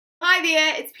Hi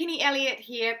there, it's Penny Elliott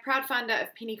here, proud founder of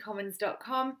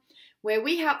pennycomins.com, where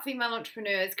we help female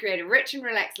entrepreneurs create a rich and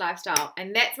relaxed lifestyle,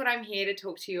 and that's what I'm here to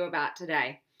talk to you about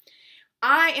today.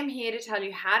 I am here to tell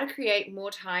you how to create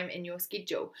more time in your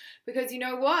schedule, because you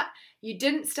know what? You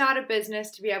didn't start a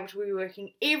business to be able to be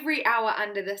working every hour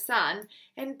under the sun,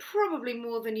 and probably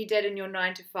more than you did in your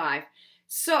 9 to 5.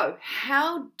 So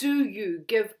how do you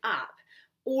give up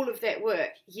all of that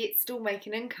work yet still make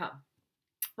an income?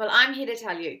 Well, I'm here to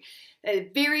tell you a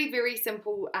very, very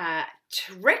simple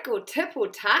trick or tip or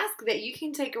task that you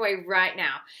can take away right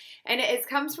now. And it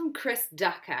comes from Chris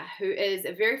Ducker, who is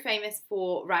very famous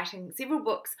for writing several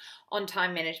books on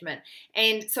time management.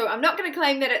 And so I'm not going to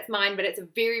claim that it's mine, but it's a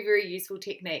very, very useful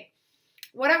technique.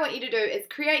 What I want you to do is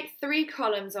create 3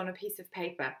 columns on a piece of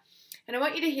paper. And I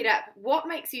want you to hit up what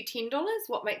makes you $10,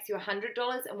 what makes you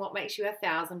 $100, and what makes you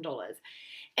 $1,000.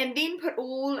 And then put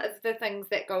all of the things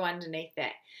that go underneath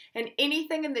that. And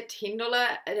anything in the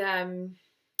 $10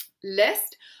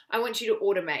 list, I want you to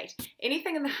automate.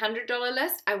 Anything in the $100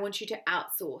 list, I want you to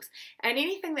outsource. And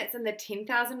anything that's in the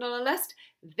 $10,000 list,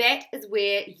 that is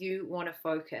where you want to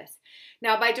focus.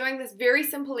 Now, by doing this very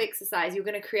simple exercise, you're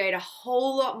going to create a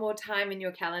whole lot more time in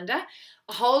your calendar,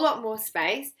 a whole lot more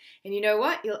space, and you know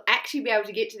what? You'll actually be able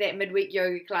to get to that midweek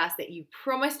yoga class that you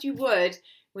promised you would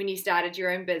when you started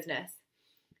your own business.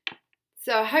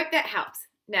 So I hope that helps.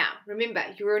 Now, remember,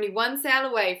 you're only one sale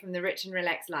away from the rich and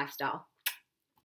relaxed lifestyle.